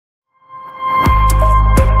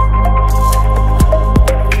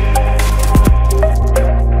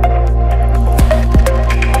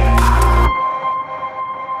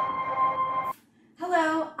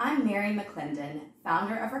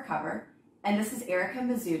this is Ericka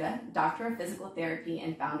Mizuta, Doctor of Physical Therapy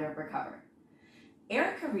and founder of Recover.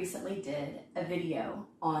 Ericka recently did a video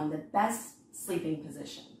on the best sleeping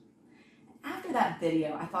position. After that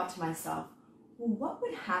video, I thought to myself, well, what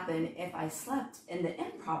would happen if I slept in the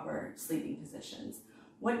improper sleeping positions?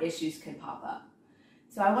 What issues could pop up?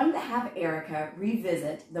 So I wanted to have Ericka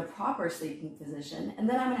revisit the proper sleeping position, and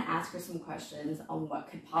then I'm going to ask her some questions on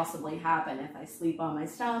what could possibly happen if I sleep on my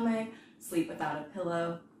stomach, sleep without a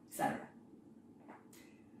pillow, etc.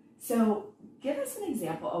 So give us an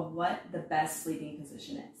example of what the best sleeping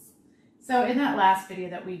position is. So in that last video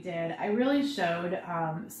that we did, I really showed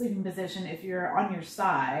sleeping position if you're on your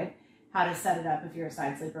side, how to set it up if you're a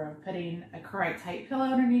side sleeper, putting a correct height pillow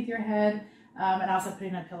underneath your head, and also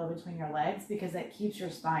putting a pillow between your legs because that keeps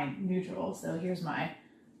your spine neutral. So here's my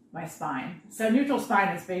spine. So neutral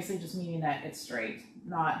spine is basically just meaning that it's straight,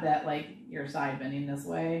 not that like your side bending this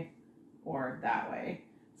way or that way.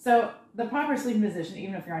 So the proper sleeping position,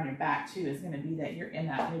 even if you're on your back too, is going to be that you're in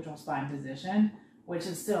that neutral spine position, which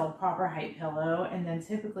is still proper height pillow, and then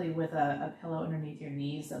typically with a pillow underneath your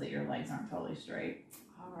knees so that your legs aren't totally straight.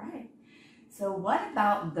 All right. So what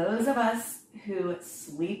about those of us who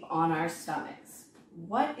sleep on our stomachs?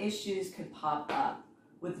 What issues could pop up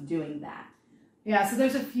with doing that? Yeah, so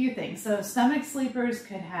there's a few things. So stomach sleepers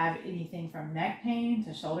could have anything from neck pain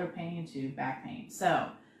to shoulder pain to back pain. So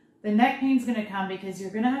the neck pain is going to come because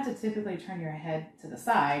you're going to have to typically turn your head to the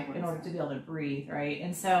side in order to be able to breathe, right?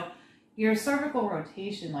 And so your cervical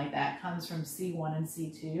rotation like that comes from C1 and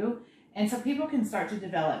C2. And so people can start to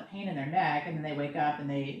develop pain in their neck, and then they wake up and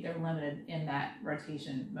they're limited in that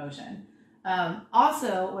rotation motion.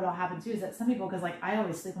 Also, what will happen too is that some people, because like I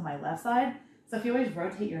always sleep on my left side, so if you always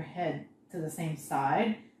rotate your head to the same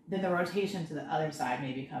side, then the rotation to the other side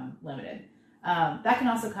may become limited. That can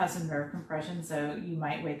also cause some nerve compression, so you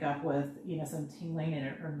might wake up with some tingling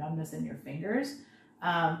or numbness in your fingers.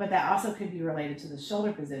 But that also could be related to the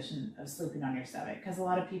shoulder position of sleeping on your stomach, because a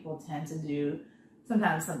lot of people tend to do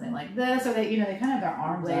sometimes something like this, or they kind of have their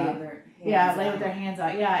arms out. Lay with their hands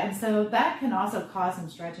out. Yeah, and so that can also cause some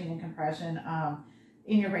stretching and compression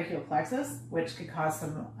in your brachial plexus, which could cause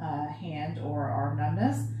some hand or arm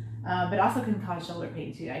numbness, but also can cause shoulder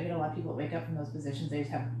pain too. I get a lot of people that wake up from those positions, they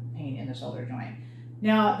just have pain in the shoulder joint.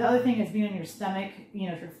 Now, the other thing is being on your stomach,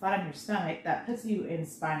 if you're flat on your stomach, that puts you in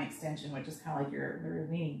spine extension, which is kind of like you're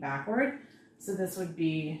leaning backward. So this would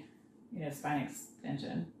be, spine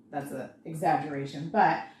extension. That's an exaggeration,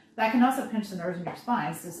 but that can also pinch the nerves in your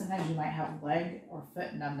spine. So sometimes you might have leg or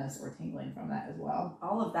foot numbness or tingling from that as well.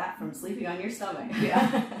 All of that from sleeping on your stomach.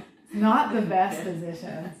 Yeah. Not the best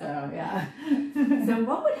position, so yeah. So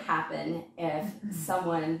what would happen if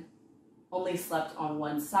someone only slept on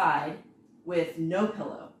one side with no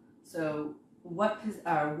pillow? So what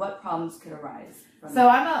problems could arise from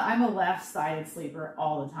that? I'm a left-sided sleeper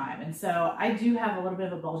all the time, and so I do have a little bit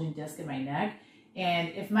of a bulging disc in my neck, and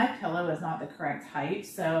if my pillow is not the correct height,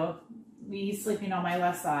 so me sleeping on my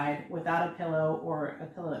left side without a pillow or a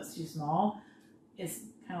pillow that's too small, is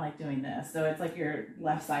kind of like doing this. So it's like your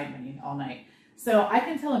left side bending all night. So I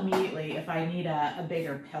can tell immediately if I need a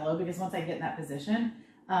bigger pillow, because once I get in that position,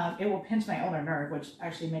 it will pinch my ulnar nerve, which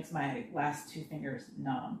actually makes my last two fingers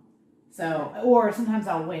numb. So, or sometimes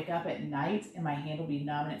I'll wake up at night and my hand will be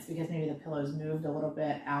numb, and it's because maybe the pillow's moved a little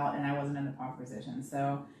bit out and I wasn't in the proper position.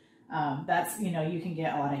 So that's, you can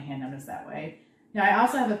get a lot of hand numbness that way. Now, I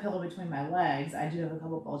also have a pillow between my legs. I do have a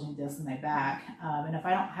couple of bulging discs in my back. And if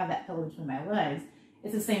I don't have that pillow between my legs,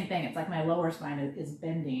 it's the same thing. It's like my lower spine is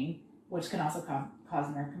bending, which can also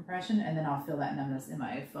cause nerve compression, and then I'll feel that numbness in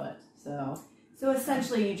my foot. So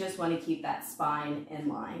essentially, you just want to keep that spine in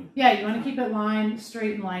line. Yeah, you want to keep it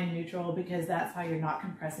straight in line, neutral, because that's how you're not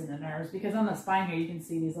compressing the nerves. Because on the spine here, you can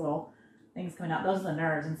see these little things coming out. Those are the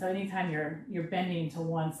nerves. And so anytime you're bending to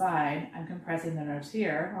one side, I'm compressing the nerves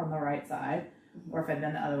here on the right side. Or if I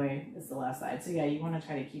bend the other way, it's the left side. So yeah, you want to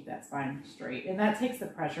try to keep that spine straight. And that takes the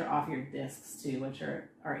pressure off your discs too, which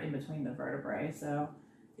are in between the vertebrae. So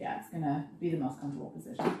yeah, it's going to be the most comfortable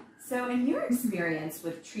position. So in your experience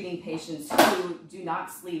with treating patients who do not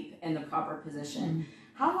sleep in the proper position,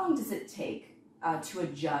 how long does it take to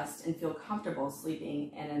adjust and feel comfortable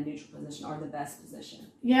sleeping in a neutral position or the best position?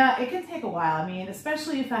 Yeah, it can take a while. I mean,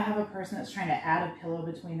 especially if I have a person that's trying to add a pillow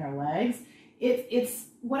between their legs. It's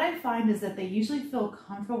what I find is that they usually feel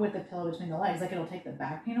comfortable with the pillow between the legs, like it'll take the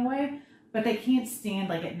back pain away, but they can't stand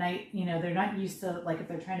like at night, they're not used to, like if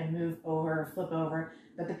they're trying to move over or flip over,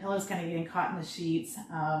 but the pillow's kind of getting caught in the sheets,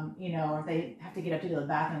 or if they have to get up to go to the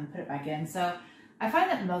bathroom and put it back in. So I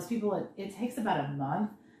find that most people, it takes about a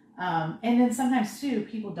month. And then sometimes too,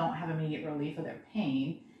 people don't have immediate relief of their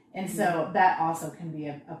pain. And so that also can be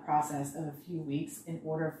a process of a few weeks in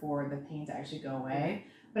order for the pain to actually go away.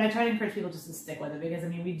 But I try to encourage people just to stick with it because, I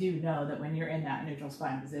mean, we do know that when you're in that neutral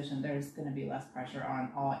spine position, there's going to be less pressure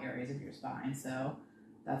on all areas of your spine. So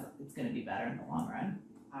it's going to be better in the long run.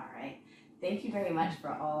 All right. Thank you very much for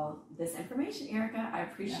all this information, Ericka. I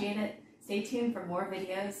appreciate it. Stay tuned for more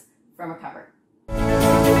videos from Recover.